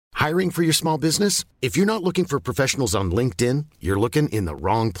Hiring for your small business? If you're not looking for professionals on LinkedIn, you're looking in the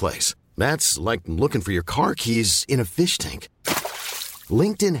wrong place. That's like looking for your car keys in a fish tank.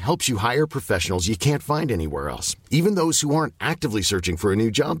 LinkedIn helps you hire professionals you can't find anywhere else, even those who aren't actively searching for a new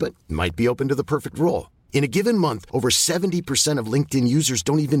job but might be open to the perfect role. In a given month, over 70% of LinkedIn users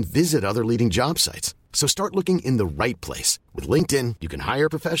don't even visit other leading job sites. So start looking in the right place. With LinkedIn, you can hire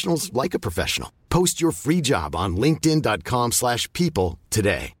professionals like a professional. Post your free job on linkedin.com/people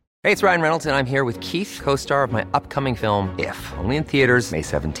today. Hey, it's Ryan Reynolds, and I'm here with Keith, co-star of my upcoming film, If, only in theaters May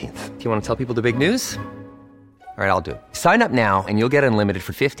 17th. Do you want to tell people the big news? All right, I'll do it. Sign up now and you'll get unlimited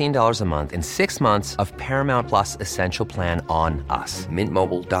for $15 a month and 6 months of Paramount Plus Essential Plan on us.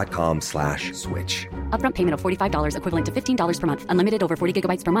 MintMobile.com/switch. Upfront payment of $45 equivalent to $15 per month. Unlimited over 40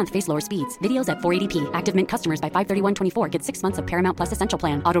 gigabytes per month. Face lower speeds. Videos at 480p. Active Mint customers by 531.24 get 6 months of Paramount Plus Essential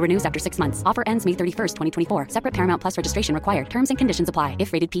Plan. Auto renews after 6 months. Offer ends May 31st, 2024. Separate Paramount Plus registration required. Terms and conditions apply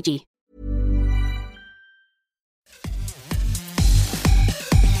if rated PG.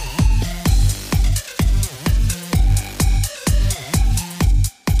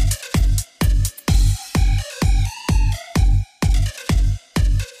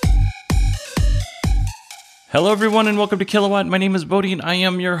 Hello, everyone, and welcome to Kilowatt. My name is Bodhi, and I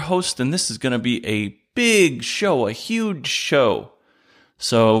am your host, and this is going to be a big show, a huge show.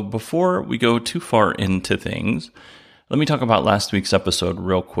 So before we go too far into things, let me talk about last week's episode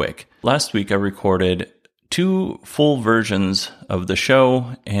real quick. Last week, I recorded 2 full versions of the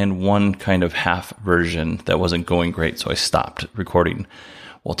show and 1 kind of half version that wasn't going great, so I stopped recording.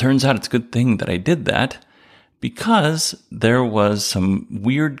 Well, it turns out it's a good thing that I did that, because there was some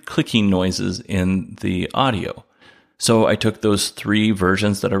weird clicking noises in the audio. So I took those 3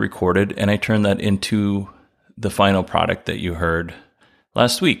 versions that I recorded and I turned that into the final product that you heard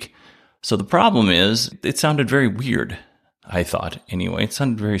last week. So the problem is, it sounded very weird, I thought anyway. It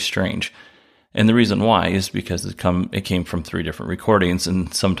sounded very strange. And the reason why is because it came from 3 different recordings,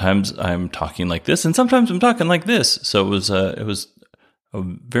 and sometimes I'm talking like this and sometimes I'm talking like this. So it was a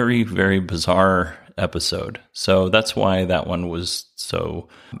very, very bizarre episode. So that's why that one was so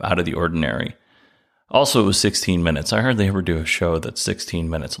out of the ordinary. Also, it was 16 minutes. I hardly ever do a show that's 16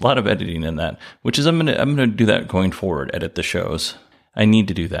 minutes. A lot of editing in that, which is I'm gonna do that going forward, edit the shows. I need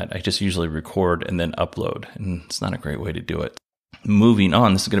to do that. I just usually record and then upload, and it's not a great way to do it. Moving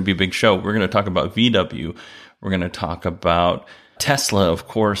on, this is going to be a big show. We're going to talk about VW. We're going to talk about Tesla, of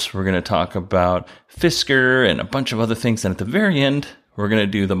course. We're going to talk about Fisker and a bunch of other things. And at the very end, we're going to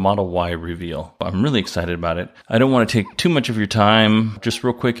do the Model Y reveal. I'm really excited about it. I don't want to take too much of your time. Just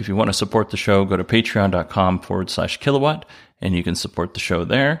real quick, if you want to support the show, go to patreon.com/kilowatt, and you can support the show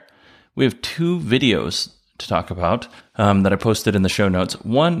there. We have 2 videos to talk about that I posted in the show notes.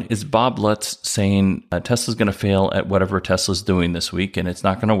 One is Bob Lutz saying Tesla's going to fail at whatever Tesla's doing this week, and it's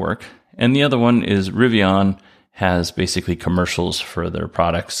not going to work. And the other one is Rivian has basically commercials for their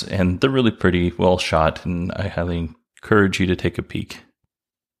products, and they're really pretty well shot, and I highly encourage you to take a peek.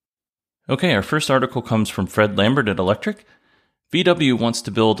 Okay, our first article comes from Fred Lambert at Electric. VW wants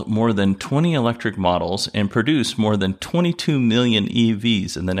to build more than 20 electric models and produce more than 22 million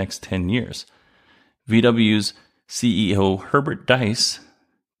EVs in the next 10 years. VW's CEO Herbert Diess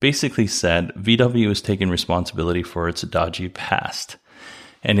basically said VW is taking responsibility for its dodgy past.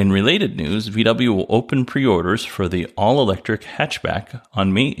 And in related news, VW will open pre-orders for the all-electric hatchback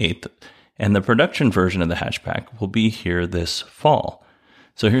on May 8th, and the production version of the hatchback will be here this fall.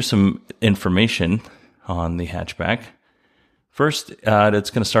 So here's some information on the hatchback. First, it's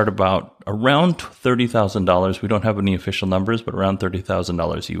going to start around $30,000. We don't have any official numbers, but around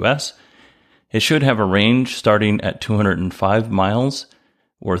 $30,000 US. It should have a range starting at 205 miles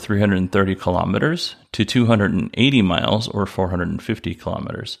or 330 kilometers to 280 miles or 450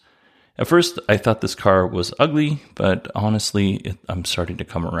 kilometers. At first, I thought this car was ugly, but honestly, I'm starting to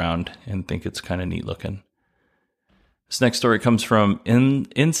come around and think it's kind of neat looking. This next story comes from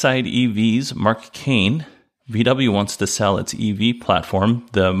Inside EV's Mark Kane. VW wants to sell its EV platform,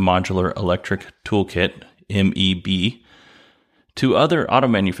 the Modular Electric Toolkit, MEB, to other auto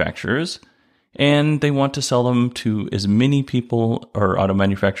manufacturers, and they want to sell them to as many people or auto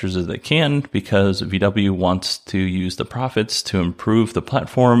manufacturers as they can because VW wants to use the profits to improve the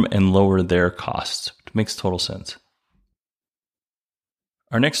platform and lower their costs. It makes total sense.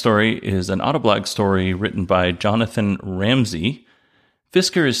 Our next story is an Autoblog story written by Jonathan Ramsey.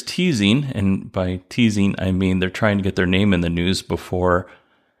 Fisker is teasing, and by teasing I mean they're trying to get their name in the news before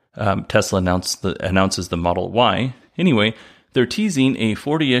Tesla announces the Model Y. Anyway, they're teasing a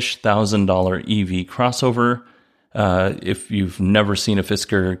 $40,000 EV crossover. If you've never seen a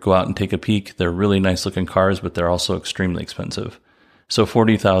Fisker, go out and take a peek. They're really nice looking cars, but they're also extremely expensive. So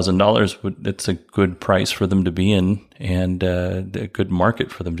 $40,000, it's a good price for them to be in, and a good market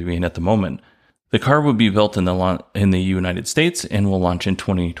for them to be in at the moment. The car will be built in the United States and will launch in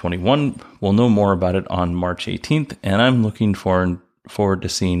 2021. We'll know more about it on March 18th, and I'm looking forward to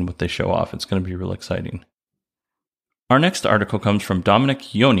seeing what they show off. It's going to be real exciting. Our next article comes from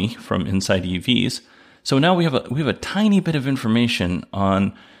Dominic Yoni from Inside EVs. So now we have a tiny bit of information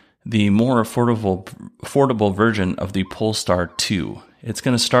on the more affordable version of the Polestar 2. It's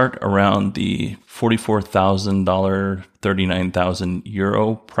going to start around the $44,000, 39,000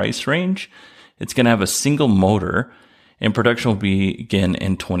 euro price range. It's going to have a single motor, and production will begin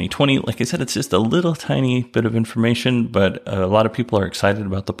in 2020. Like I said, it's just a little tiny bit of information, but a lot of people are excited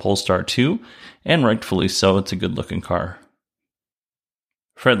about the Polestar 2, and rightfully so. It's a good-looking car.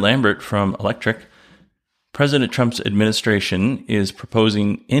 Fred Lambert from Electric. President Trump's administration is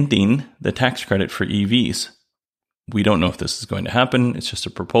proposing ending the tax credit for EVs. We don't know if this is going to happen. It's just a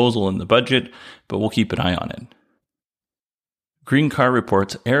proposal in the budget, but we'll keep an eye on it. Green Car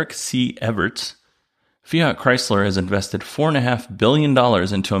Report's Eric C. Everts. Fiat Chrysler has invested $4.5 billion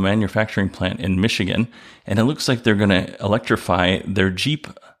into a manufacturing plant in Michigan, and it looks like they're going to electrify their Jeep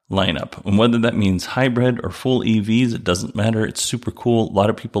lineup. And whether that means hybrid or full EVs, it doesn't matter. It's super cool. A lot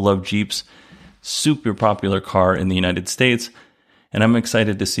of people love Jeeps. Super popular car in the United States, and I'm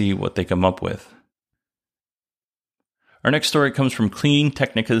excited to see what they come up with. Our next story comes from Clean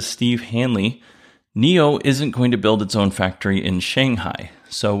Technica's Steve Hanley. NIO isn't going to build its own factory in Shanghai.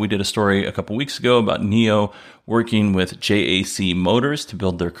 So we did a story a couple weeks ago about NIO working with JAC Motors to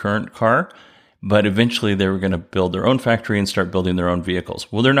build their current car, but eventually they were going to build their own factory and start building their own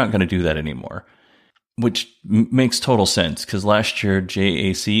vehicles. Well, they're not going to do that anymore, which makes total sense because last year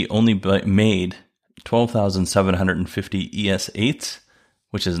JAC only made 12,750 ES8s,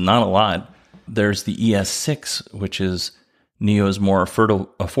 which is not a lot. There's the ES6, which is NIO's more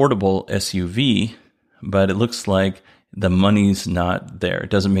affordable SUV, but it looks like the money's not there. It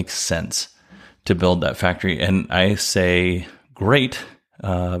doesn't make sense to build that factory. And I say, great,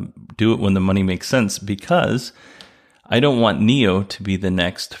 do it when the money makes sense, because I don't want NIO to be the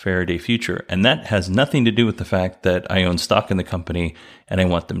next Faraday Future. And that has nothing to do with the fact that I own stock in the company and I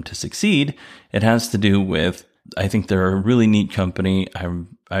want them to succeed. It has to do with, I think they're a really neat company.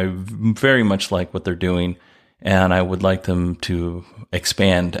 I very much like what they're doing, and I would like them to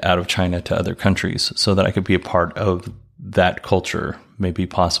expand out of China to other countries so that I could be a part of that culture, maybe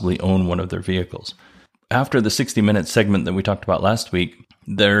possibly own one of their vehicles. After the 60-minute segment that we talked about last week,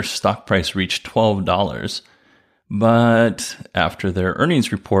 their stock price reached $12. But after their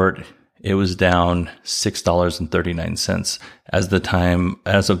earnings report, it was down $6.39 as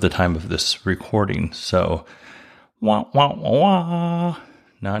of the time of this recording. So,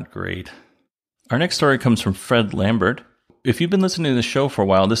 not great. Our next story comes from Fred Lambert. If you've been listening to the show for a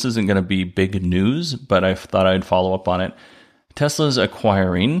while, this isn't going to be big news, but I thought I'd follow up on it. Tesla's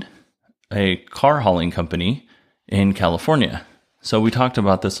acquiring a car hauling company in California. So we talked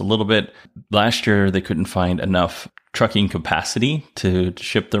about this a little bit. Last year, they couldn't find enough trucking capacity to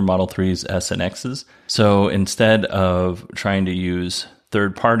ship their Model 3s, S, and Xs. So instead of trying to use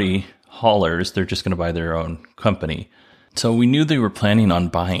third-party haulers, they're just going to buy their own company. So we knew they were planning on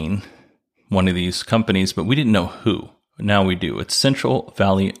buying one of these companies, but we didn't know who. Now we do. It's Central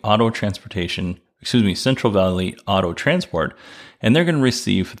Valley Auto Transport, and they're going to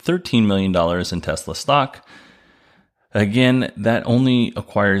receive $13 million in Tesla stock. Again, that only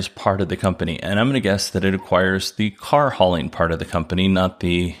acquires part of the company, and I'm going to guess that it acquires the car hauling part of the company, not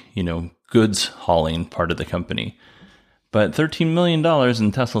the, goods hauling part of the company. But $13 million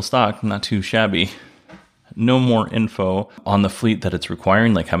in Tesla stock, not too shabby. No more info on the fleet that it's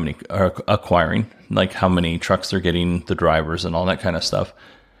acquiring, like how many trucks they're getting, the drivers, and all that kind of stuff.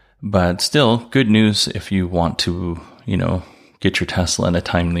 But still, good news if you want to, get your Tesla in a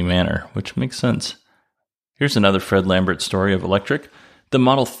timely manner, which makes sense. Here's another Fred Lambert story of electric. The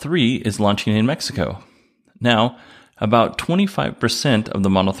Model 3 is launching in Mexico. Now, about 25% of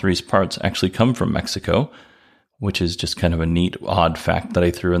the Model 3's parts actually come from Mexico, which is just kind of a neat, odd fact that I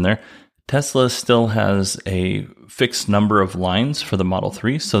threw in there. Tesla still has a fixed number of lines for the Model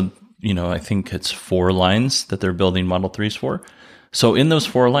 3. So, I think it's 4 lines that they're building Model 3s for. So in those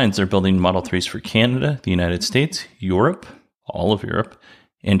 4 lines, they're building Model 3s for Canada, the United States, Europe, all of Europe,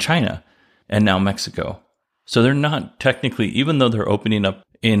 and China, and now Mexico. So they're not technically, even though they're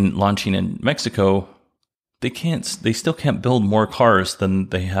launching in Mexico, they still can't build more cars than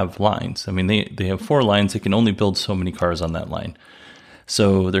they have lines. I mean, they have 4 lines. They can only build so many cars on that line.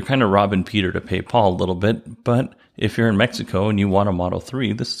 So they're kind of robbing Peter to pay Paul a little bit, but if you're in Mexico and you want a Model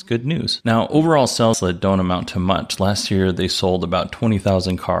 3, this is good news. Now, overall sales don't amount to much. Last year, they sold about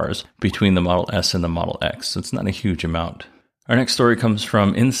 20,000 cars between the Model S and the Model X, so it's not a huge amount. Our next story comes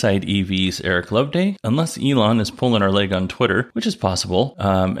from Inside EV's Eric Loveday. Unless Elon is pulling our leg on Twitter, which is possible,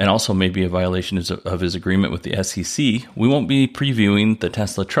 and also maybe a violation of his agreement with the SEC, we won't be previewing the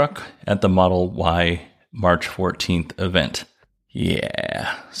Tesla truck at the Model Y March 14th event.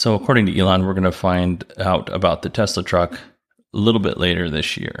 Yeah. So according to Elon, we're going to find out about the Tesla truck a little bit later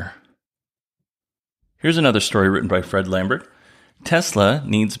this year. Here's another story written by Fred Lambert. Tesla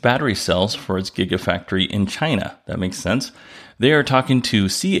needs battery cells for its Gigafactory in China. That makes sense. They are talking to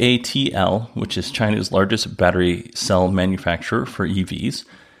CATL, which is China's largest battery cell manufacturer for EVs.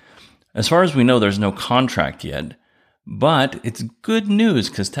 As far as we know, there's no contract yet, but it's good news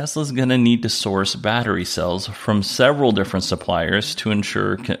because Tesla's going to need to source battery cells from several different suppliers to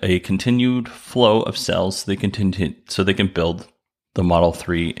ensure a continued flow of cells so they can build the Model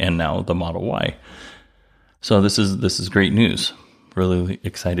 3 and now the Model Y. So this is great news. Really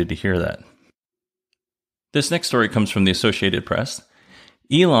excited to hear that. This next story comes from the Associated Press.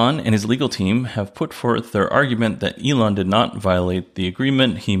 Elon and his legal team have put forth their argument that Elon did not violate the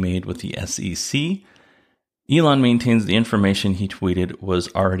agreement he made with the SEC. Elon maintains the information he tweeted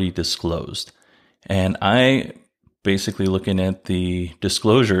was already disclosed. And I, basically looking at the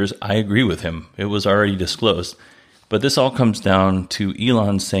disclosures, I agree with him. It was already disclosed. But this all comes down to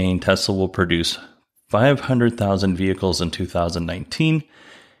Elon saying Tesla will produce 500,000 vehicles in 2019.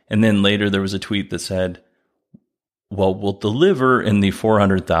 And then later there was a tweet that said, well, we'll deliver in the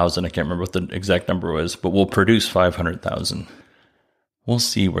 400,000. I can't remember what the exact number was, but we'll produce 500,000. We'll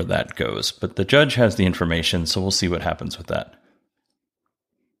see where that goes. But the judge has the information, so we'll see what happens with that.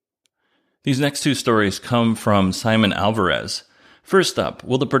 These next two stories come from Simon Alvarez. First up,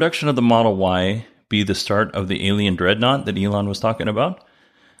 will the production of the Model Y be the start of the alien dreadnought that Elon was talking about?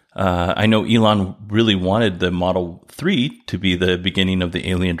 I know Elon really wanted the Model 3 to be the beginning of the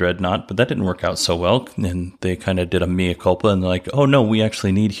alien dreadnought, but that didn't work out so well. And they kind of did a mea culpa and they're like, oh no, we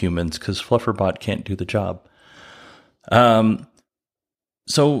actually need humans because Flufferbot can't do the job.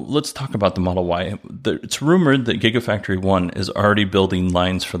 So let's talk about the Model Y. It's rumored that Gigafactory 1 is already building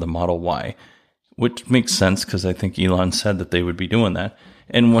lines for the Model Y, which makes sense because I think Elon said that they would be doing that.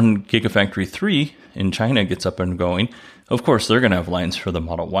 And when Gigafactory 3 in China gets up and going, of course, they're going to have lines for the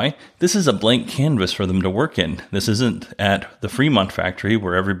Model Y. This is a blank canvas for them to work in. This isn't at the Fremont factory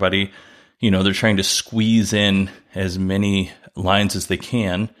where everybody, they're trying to squeeze in as many lines as they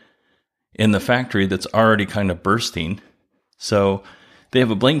can in the factory that's already kind of bursting. So they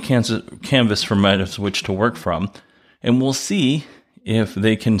have a blank canvas from which to work from. And we'll see if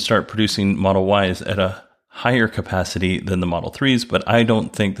they can start producing Model Ys at a higher capacity than the Model 3s. But I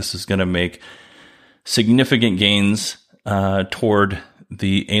don't think this is going to make significant gains toward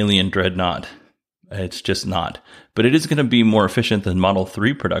the alien dreadnought. It's just not. But it is going to be more efficient than Model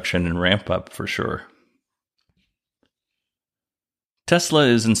 3 production and ramp up for sure. Tesla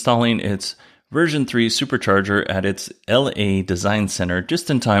is installing its version 3 supercharger at its LA Design Center just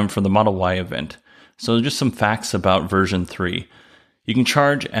in time for the Model Y event. So just some facts about version 3. You can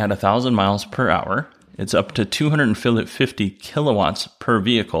charge at 1,000 miles per hour. It's up to 250 kilowatts per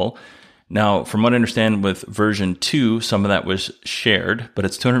vehicle. Now, from what I understand with version 2, some of that was shared, but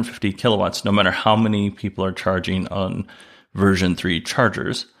it's 250 kilowatts no matter how many people are charging on version 3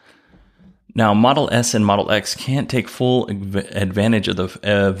 chargers. Now, Model S and Model X can't take full advantage of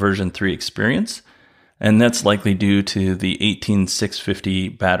the version 3 experience, and that's likely due to the 18650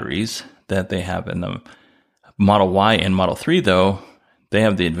 batteries that they have in them. Model Y and Model 3, though, they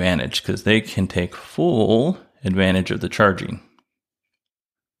have the advantage because they can take full advantage of the charging.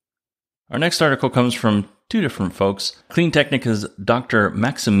 Our next article comes from two different folks. Clean Technica's Dr.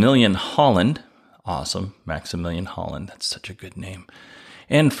 Maximilian Holland. Awesome, Maximilian Holland. That's such a good name.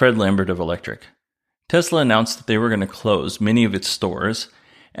 And Fred Lambert of Electric. Tesla announced that they were going to close many of its stores,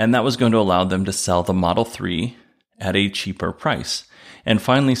 and that was going to allow them to sell the Model 3 at a cheaper price, and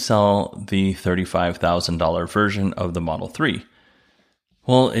finally sell the $35,000 version of the Model 3.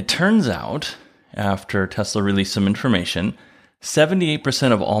 Well, it turns out, after Tesla released some information,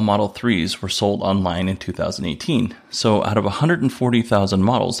 78% of all Model 3s were sold online in 2018. So out of 140,000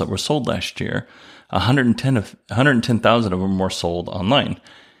 models that were sold last year, 110,000 of them were sold online.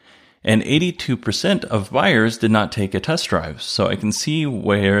 And 82% of buyers did not take a test drive. So I can see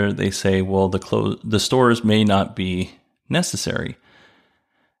where they say, well, the stores may not be necessary.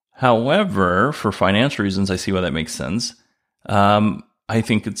 However, for financial reasons, I see why that makes sense. I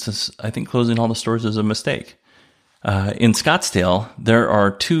think closing all the stores is a mistake. In Scottsdale, there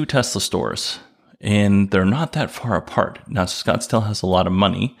are 2 Tesla stores, and they're not that far apart. Now, Scottsdale has a lot of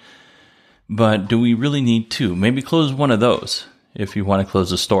money, but do we really need two? Maybe close one of those if you want to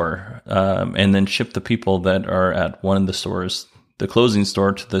close a store, and then ship the people that are at one of the stores, the closing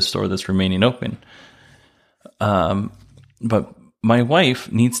store, to the store that's remaining open. But my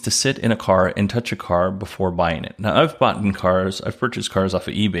wife needs to sit in a car and touch a car before buying it. Now, I've purchased cars off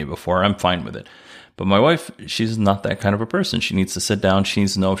of eBay before. I'm fine with it. But my wife, she's not that kind of a person. She needs to sit down. She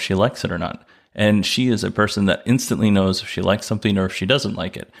needs to know if she likes it or not. And she is a person that instantly knows if she likes something or if she doesn't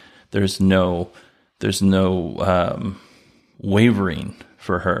like it. There's no wavering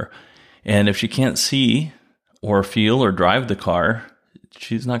for her. And if she can't see or feel or drive the car,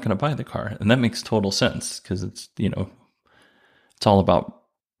 she's not going to buy the car. And that makes total sense because it's all about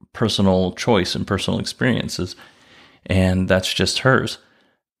personal choice and personal experiences. And that's just hers.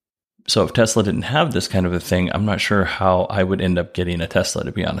 So if Tesla didn't have this kind of a thing, I'm not sure how I would end up getting a Tesla,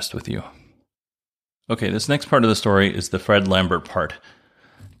 to be honest with you. Okay, this next part of the story is the Fred Lambert part.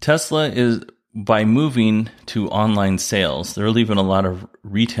 Tesla is, by moving to online sales, they're leaving a lot of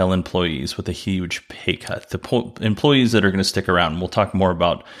retail employees with a huge pay cut. The employees that are going to stick around. We'll talk more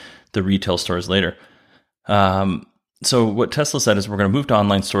about the retail stores later. So what Tesla said is we're going to move to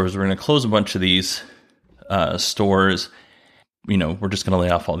online stores. We're going to close a bunch of these stores. We're just going to lay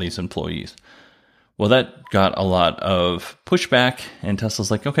off all these employees. Well, that got a lot of pushback, and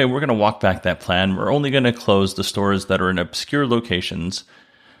Tesla's like, okay, we're going to walk back that plan. We're only going to close the stores that are in obscure locations.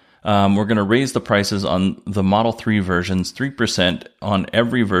 We're going to raise the prices on the Model 3 versions 3% on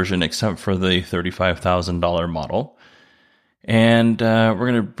every version except for the $35,000 model. And we're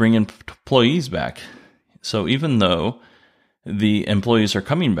going to bring employees back. So even though the employees are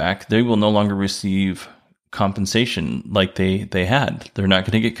coming back, they will no longer receive compensation like they had. They're not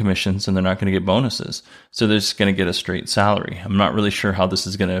going to get commissions and they're not going to get bonuses. So they're just going to get a straight salary. I'm not really sure how this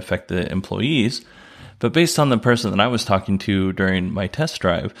is going to affect the employees, but based on the person that I was talking to during my test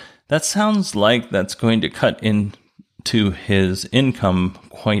drive, that sounds like that's going to cut into his income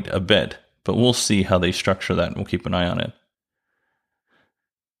quite a bit. But we'll see how they structure that, and we'll keep an eye on it.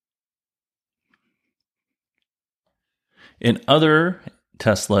 In other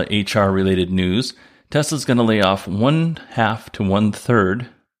Tesla HR-related news, Tesla's going to lay off 1/2 to 1/3. Let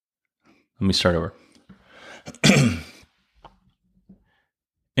me start over.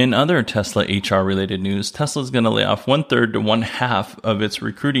 In other Tesla HR-related news, Tesla's going to lay off 1/3 to 1/2 of its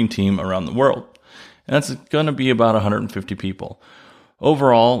recruiting team around the world. And that's going to be about 150 people.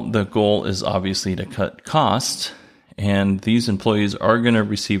 Overall, the goal is obviously to cut costs, and these employees are going to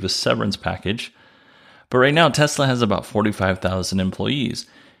receive a severance package. But right now, Tesla has about 45,000 employees.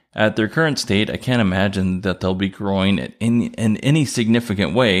 At their current state, I can't imagine that they'll be growing in any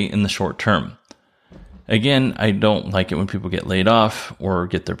significant way in the short term. Again, I don't like it when people get laid off or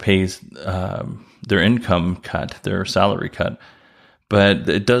get their pays, their income cut, their salary cut. But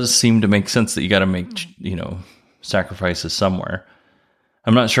it does seem to make sense that you got to make, sacrifices somewhere.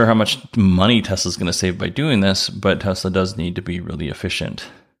 I'm not sure how much money Tesla's going to save by doing this, but Tesla does need to be really efficient.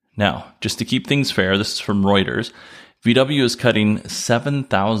 Now, just to keep things fair, this is from Reuters. VW is cutting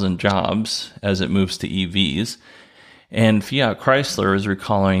 7,000 jobs as it moves to EVs, and Fiat Chrysler is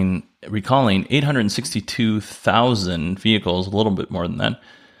recalling 862,000 vehicles, a little bit more than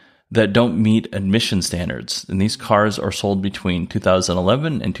that don't meet emission standards. And these cars are sold between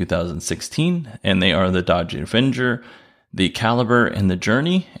 2011 and 2016, and they are the Dodge Avenger, the Caliber, and the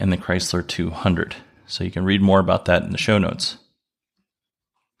Journey, and the Chrysler 200. So you can read more about that in the show notes.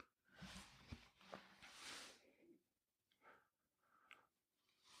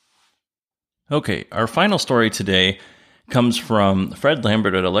 Okay, our final story today comes from Fred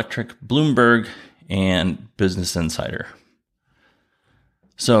Lambert at Electrek, Bloomberg, and Business Insider.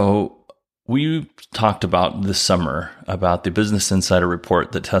 So we talked about this summer about the Business Insider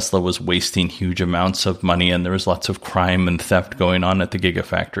report that Tesla was wasting huge amounts of money and there was lots of crime and theft going on at the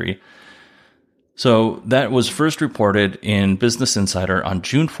Gigafactory. So that was first reported in Business Insider on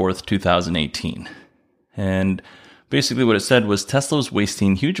June 4th, 2018. And basically what it said was Tesla was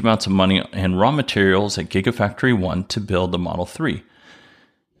wasting huge amounts of money and raw materials at Gigafactory 1 to build the Model 3.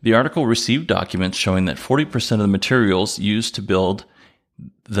 The article received documents showing that 40% of the materials used to build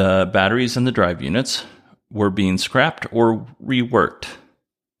the batteries and the drive units were being scrapped or reworked.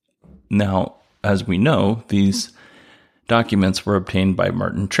 Now, as we know, these documents were obtained by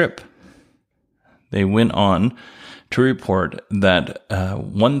Martin Tripp. They went on to report that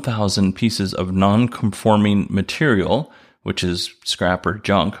 1,000 pieces of non-conforming material, which is scrap or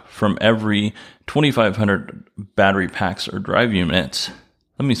junk, from every 2,500 battery packs or drive units.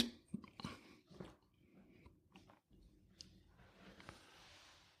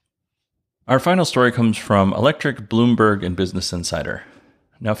 Our final story comes from Electric, Bloomberg, and Business Insider.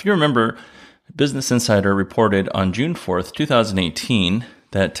 Now, if you remember, Business Insider reported on June 4th, 2018,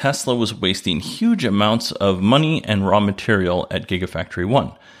 that Tesla was wasting huge amounts of money and raw material at Gigafactory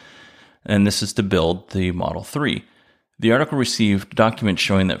 1. And this is to build the Model 3. The article received documents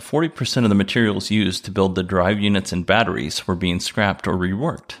showing that 40% of the materials used to build the drive units and batteries were being scrapped or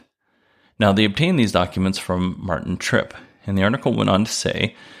reworked. Now, they obtained these documents from Martin Tripp, and the article went on to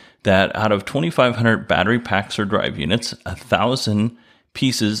say that out of 2,500 battery packs or drive units, 1,000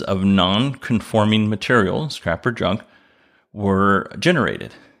 pieces of non-conforming material, scrap or junk, were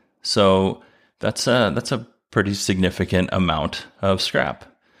generated. So that's a pretty significant amount of scrap.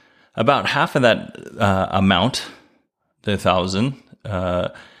 About half of that amount, the 1,000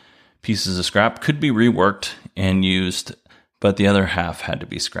 pieces of scrap, could be reworked and used, but the other half had to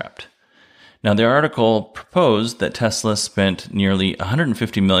be scrapped. Now, the article proposed that Tesla spent nearly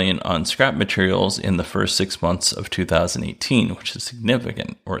 $150 million on scrap materials in the first 6 months of 2018, which is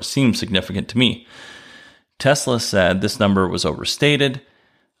significant, or it seems significant to me. Tesla said this number was overstated.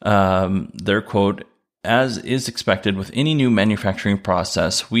 Their quote, "As is expected with any new manufacturing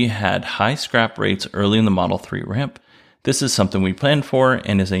process, we had high scrap rates early in the Model 3 ramp. This is something we planned for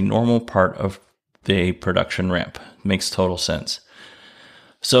and is a normal part of the production ramp." Makes total sense.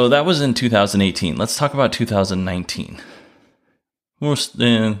 So that was in 2018. Let's talk about 2019. We're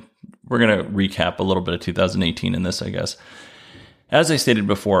going to recap a little bit of 2018 in this, I guess. As I stated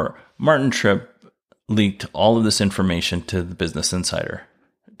before, Martin Tripp leaked all of this information to the Business Insider.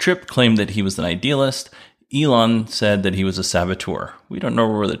 Tripp claimed that he was an idealist. Elon said that he was a saboteur. We don't know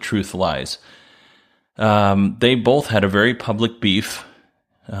where the truth lies. They both had a very public beef.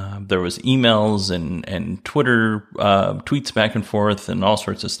 There was emails and Twitter tweets back and forth and all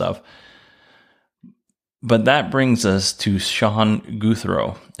sorts of stuff. But that brings us to Sean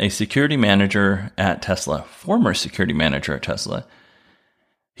Guthrow, a security manager at Tesla, former security manager at Tesla.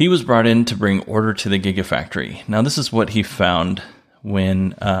 He was brought in to bring order to the Gigafactory. Now, this is what he found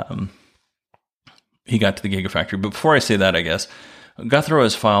when he got to the Gigafactory. But before I say that, I guess, Guthrow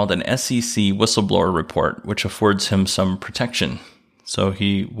has filed an SEC whistleblower report, which affords him some protection, so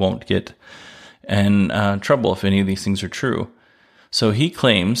he won't get in trouble if any of these things are true. So he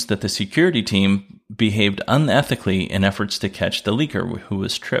claims that the security team behaved unethically in efforts to catch the leaker, who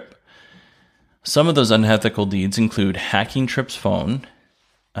was Tripp. Some of those unethical deeds include hacking Tripp's phone.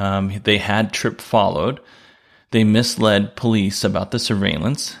 They had Tripp followed. They misled police about the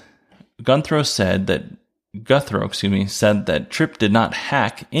surveillance. Guthrow said that Tripp did not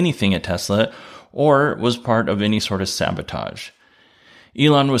hack anything at Tesla or was part of any sort of sabotage.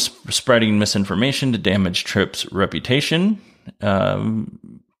 Elon was spreading misinformation to damage Tripp's reputation.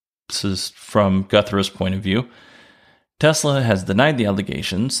 This is from Guthrow's point of view. Tesla has denied the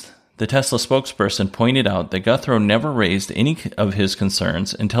allegations. The Tesla spokesperson pointed out that Guthrow never raised any of his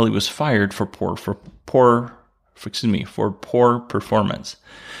concerns until he was fired for poor performance.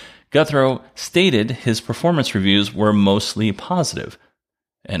 Guthrow stated his performance reviews were mostly positive.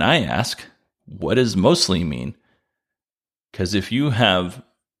 And I ask, what does mostly mean? Because if you have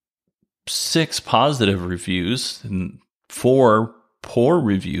 6 positive reviews and 4 poor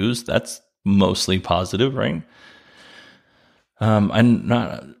reviews, that's mostly positive, right? I'm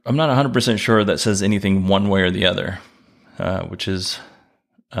not 100% sure that says anything one way or the other, which is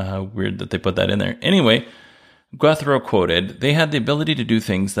weird that they put that in there. Anyway, Guthrow quoted, "They had the ability to do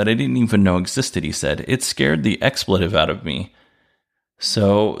things that I didn't even know existed," he said. "It scared the expletive out of me."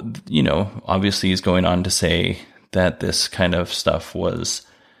 So, obviously he's going on to say that this kind of stuff was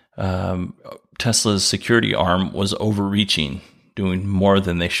Tesla's security arm was overreaching, doing more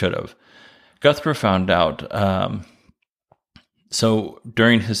than they should have. Guthrow found out, so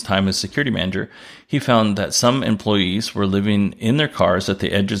during his time as security manager, he found that some employees were living in their cars at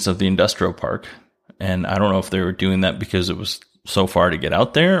the edges of the industrial park. And I don't know if they were doing that because it was so far to get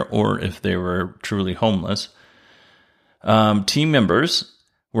out there or if they were truly homeless. Team members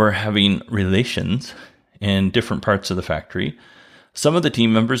were having relations in different parts of the factory. Some of the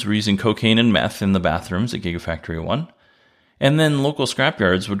team members were using cocaine and meth in the bathrooms at Gigafactory 1. And then local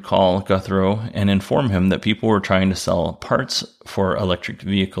scrapyards would call Guthrow and inform him that people were trying to sell parts for electric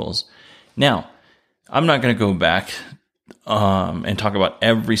vehicles. Now, I'm not going to go back and talk about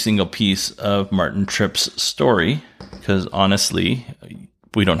every single piece of Martin Tripp's story, because honestly,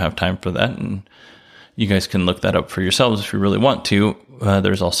 we don't have time for that, and you guys can look that up for yourselves if you really want to.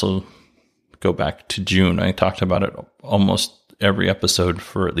 There's also, go back to June, I talked about it almost every episode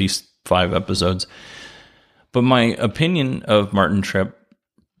for at least 5 episodes. But my opinion of Martin Tripp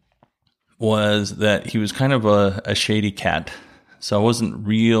was that he was kind of a shady cat. So I wasn't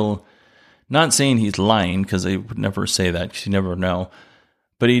real Not saying he's lying, because they would never say that, because you never know.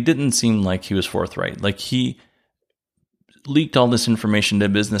 But he didn't seem like he was forthright. Like, he leaked all this information to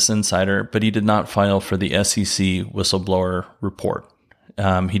Business Insider, but he did not file for the SEC whistleblower report.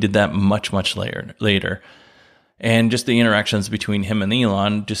 He did that much later. And just the interactions between him and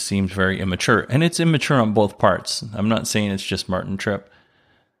Elon just seems very immature. And it's immature on both parts. I'm not saying it's just Martin Tripp.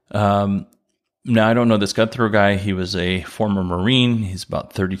 Now, I don't know this Guthrie guy. He was a former Marine. He's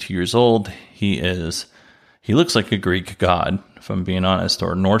about 32 years old. He looks like a Greek god, if I'm being honest,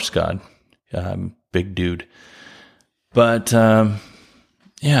 or a Norse god. Big dude. But,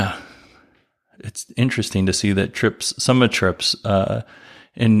 yeah, it's interesting to see that some of Tripp's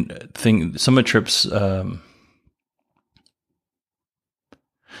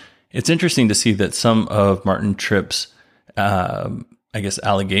it's interesting to see that some of Martin Tripp's,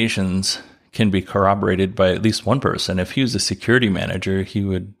 allegations can be corroborated by at least one person. If he was a security manager, he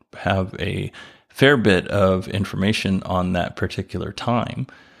would have a fair bit of information on that particular time.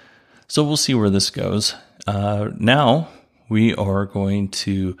 So we'll see where this goes. Now I'm going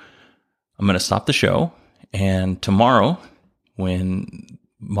to stop the show, and tomorrow when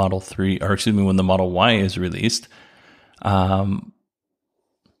the Model Y is released,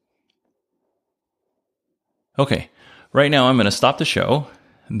 okay, right now I'm going to stop the show.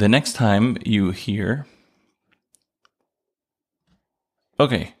 The next time you hear...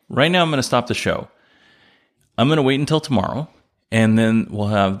 Okay, right now I'm going to stop the show. I'm going to wait until tomorrow, and then we'll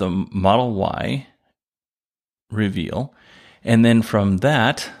have the Model Y reveal. And then from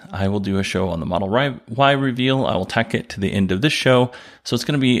that, I will do a show on the Model Y reveal. I will tack it to the end of this show. So it's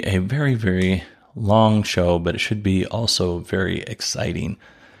going to be a very, very long show, but it should be also very exciting.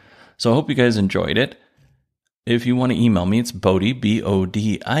 So I hope you guys enjoyed it. If you want to email me, it's Bodie,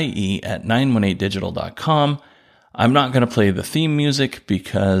 Bodie, at 918digital.com. I'm not going to play the theme music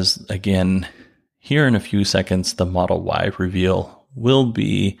because, again, here in a few seconds, the Model Y reveal will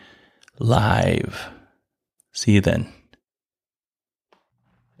be live. See you then.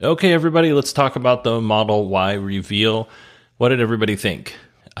 Okay, everybody, let's talk about the Model Y reveal. What did everybody think?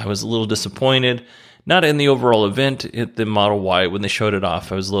 I was a little disappointed. Not in the overall event, at the Model Y, when they showed it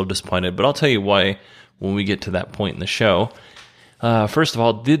off, I was a little disappointed, but I'll tell you why when we get to that point in the show. First of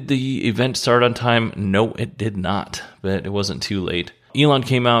all, did the event start on time? No, it did not, but it wasn't too late. Elon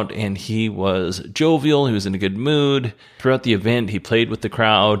came out and he was jovial. He was in a good mood. Throughout the event, he played with the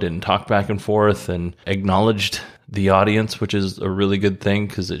crowd and talked back and forth and acknowledged the audience, which is a really good thing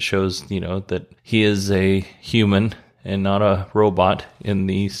because it shows, that he is a human and not a robot in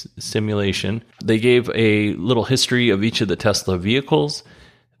the simulation. They gave a little history of each of the Tesla vehicles.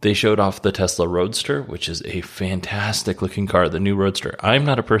 They showed off the Tesla Roadster, which is a fantastic looking car, the new Roadster. I'm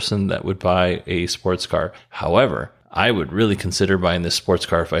not a person that would buy a sports car. However, I would really consider buying this sports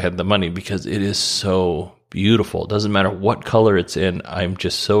car if I had the money because it is so beautiful. It doesn't matter what color it's in. I'm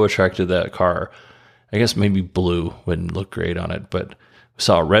just so attracted to that car. I guess maybe blue wouldn't look great on it, but I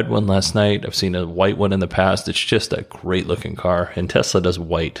saw a red one last night. I've seen a white one in the past. It's just a great looking car, and Tesla does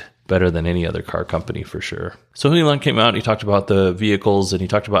white better than any other car company for sure. So Elon came out, he talked about the vehicles, and he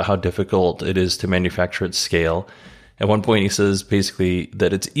talked about how difficult it is to manufacture at scale. At one point, he says basically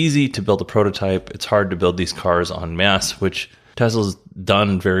that it's easy to build a prototype. It's hard to build these cars en masse, which Tesla's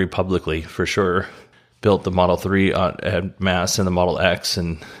done very publicly for sure. Built the Model 3 en masse and the Model X,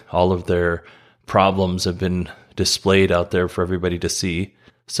 and all of their problems have been displayed out there for everybody to see.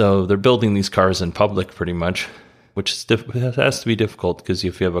 So they're building these cars in public pretty much, which has to be difficult because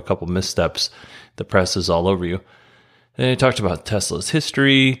if you have a couple missteps, the press is all over you. They talked about Tesla's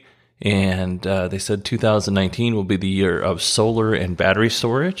history, and they said 2019 will be the year of solar and battery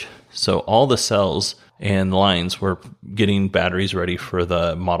storage. So all the cells and lines were getting batteries ready for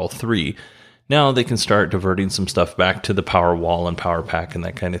the Model 3. Now they can start diverting some stuff back to the Powerwall and Powerpack and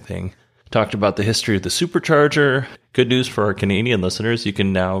that kind of thing. Talked about the history of the supercharger. Good news for our Canadian listeners. You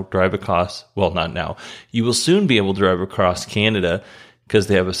can now drive across, well, not now. You will soon be able to drive across Canada because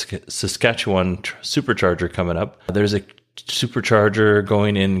they have a Saskatchewan supercharger coming up. There's a supercharger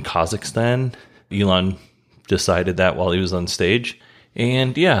going in Kazakhstan. Elon decided that while he was on stage.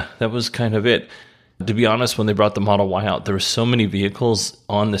 And yeah, that was kind of it. To be honest, when they brought the Model Y out, there were so many vehicles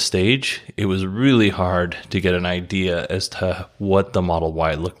on the stage, it was really hard to get an idea as to what the Model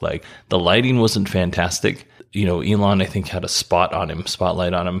Y looked like. The lighting wasn't fantastic. Elon, I think, had a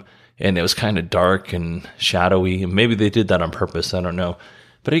spotlight on him, and it was kind of dark and shadowy. Maybe they did that on purpose, I don't know.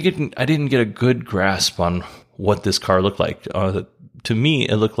 But I didn't get a good grasp on what this car looked like. To me,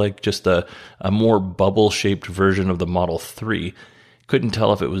 it looked like just a more bubble-shaped version of the Model 3. Couldn't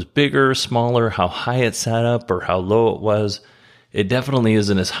tell if it was bigger, smaller, how high it sat up, or how low it was. It definitely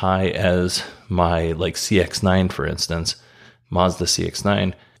isn't as high as my like CX-9, for instance, Mazda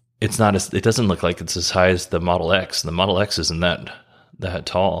CX-9. It doesn't look like it's as high as the Model X. The Model X isn't that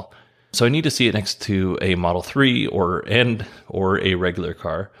tall. So I need to see it next to a Model 3 or a regular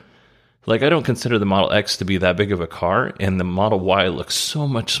car. Like, I don't consider the Model X to be that big of a car, and the Model Y looks so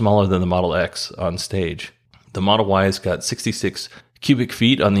much smaller than the Model X on stage. The Model Y's got 66 cubic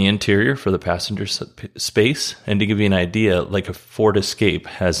feet on the interior for the passenger space, and to give you an idea, like a Ford Escape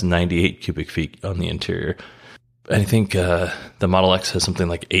has 98 cubic feet on the interior. I think the Model X has something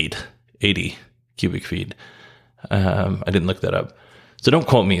like 80 cubic feet. I didn't look that up. So don't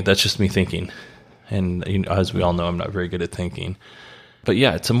quote me, that's just me thinking. And as we all know, I'm not very good at thinking. But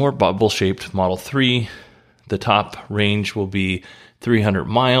yeah, it's a more bubble-shaped Model 3. The top range will be 300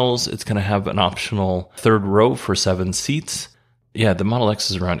 miles. It's going to have an optional third row for 7 seats. Yeah, the Model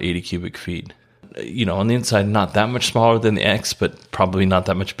X is around 80 cubic feet. On the inside, not that much smaller than the X, but probably not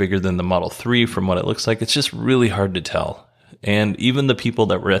that much bigger than the Model 3 from what it looks like. It's just really hard to tell. And even the people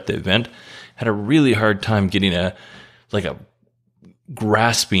that were at the event had a really hard time getting a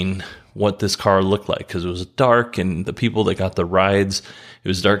grasping what this car looked like, because it was dark, and the people that got the rides, it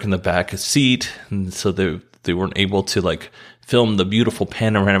was dark in the back seat, and so they weren't able to like film the beautiful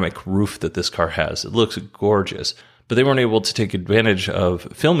panoramic roof that this car has. It looks gorgeous, but they weren't able to take advantage of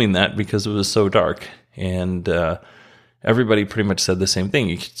filming that because it was so dark. And everybody pretty much said the same thing.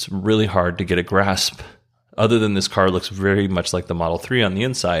 It's really hard to get a grasp. Other than this car looks very much like the Model 3 on the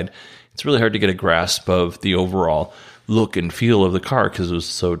inside, it's really hard to get a grasp of the overall look and feel of the car because it was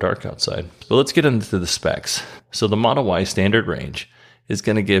so dark outside. But let's get into the specs. So the Model Y standard range is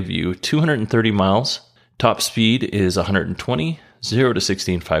going to give you 230 miles. Top speed is 120, 0 to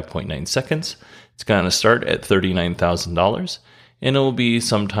 60 in 5.9 seconds. It's going to start at $39,000, and it will be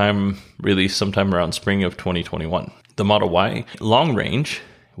sometime around spring of 2021. The Model Y long range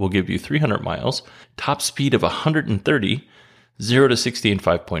will give you 300 miles. Top speed of 130, 0 to 60 in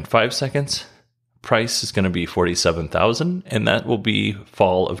 5.5 seconds. Price is going to be $47,000, and that will be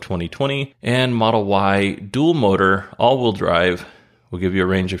fall of 2020. And Model Y dual motor, all-wheel drive, will give you a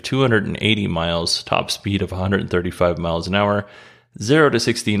range of 280 miles, top speed of 135 miles an hour, 0 to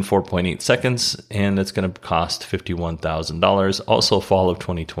 60 in 4.8 seconds, and it's going to cost $51,000, also fall of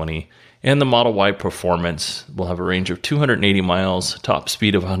 2020. And the Model Y Performance will have a range of 280 miles, top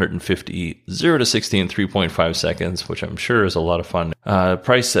speed of 150, 0 to 60 in 3.5 seconds, which I'm sure is a lot of fun.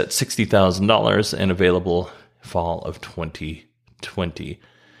 Price at $60,000 and available fall of 2020.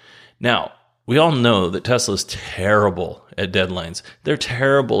 Now, we all know that Tesla's terrible at deadlines. They're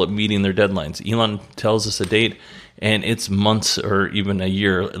terrible at meeting their deadlines. Elon tells us a date, and it's months or even a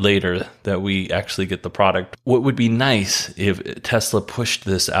year later that we actually get the product. What would be nice if Tesla pushed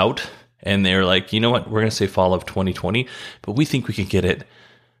this out and they're like, you know what, we're going to say fall of 2020, but we think we could get it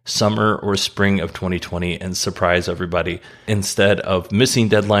summer or spring of 2020 and surprise everybody. Instead of missing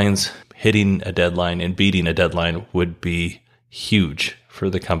deadlines, hitting a deadline and beating a deadline would be huge for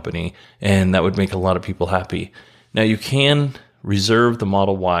the company, and that would make a lot of people happy. Now, you can reserve the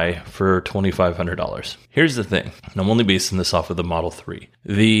Model Y for $2,500. Here's the thing, and I'm only basing this off of the Model 3.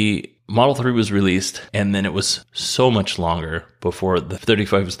 The Model 3 was released, and then it was so much longer before the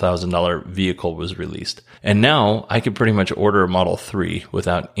 $35,000 vehicle was released. And now I could pretty much order a Model 3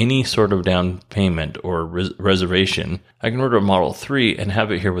 without any sort of down payment or reservation. I can order a Model 3 and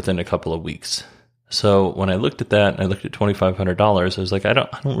have it here within a couple of weeks. So when I looked at that, and I looked at $2,500, I was like, I don't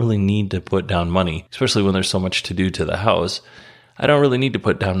really need to put down money, especially when there's so much to do to the house. I don't really need to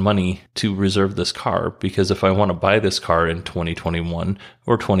put down money to reserve this car, because if I want to buy this car in 2021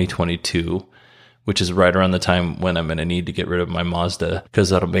 or 2022, which is right around the time when I'm going to need to get rid of my Mazda,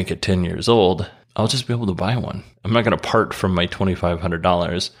 because that'll make it 10 years old, I'll just be able to buy one. I'm not going to part from my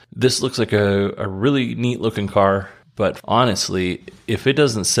 $2,500. This looks like a really neat looking car. But honestly, if it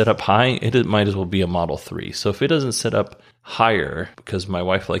doesn't sit up high, it might as well be a Model 3. So if it doesn't sit up higher, because my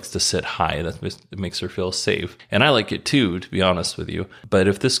wife likes to sit high, it makes her feel safe. And I like it too, to be honest with you. But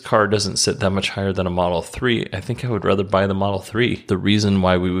if this car doesn't sit that much higher than a Model 3, I think I would rather buy the Model 3. The reason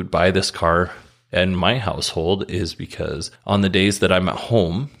why we would buy this car in my household is because on the days that I'm at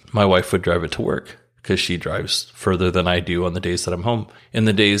home, my wife would drive it to work, because she drives further than I do on the days that I'm home. In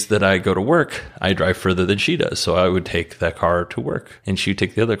the days that I go to work, I drive further than she does. So I would take that car to work, and she would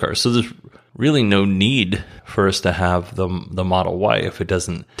take the other car. So there's really no need for us to have the Model Y if it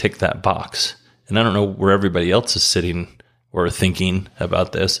doesn't tick that box. And I don't know where everybody else is sitting or thinking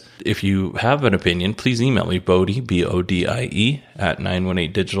about this. If you have an opinion, please email me, Bodie, Bodie,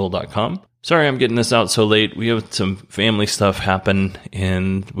 @918digital.com. Sorry I'm getting this out so late. We have some family stuff happen,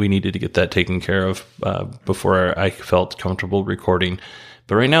 and we needed to get that taken care of before I felt comfortable recording.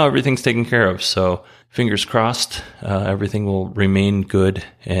 But right now, everything's taken care of, so fingers crossed, everything will remain good,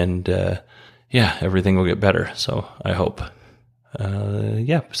 and everything will get better, so I hope.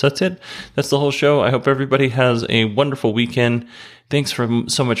 So that's it. That's the whole show. I hope everybody has a wonderful weekend. Thanks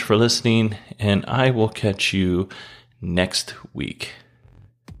so much for listening, and I will catch you next week.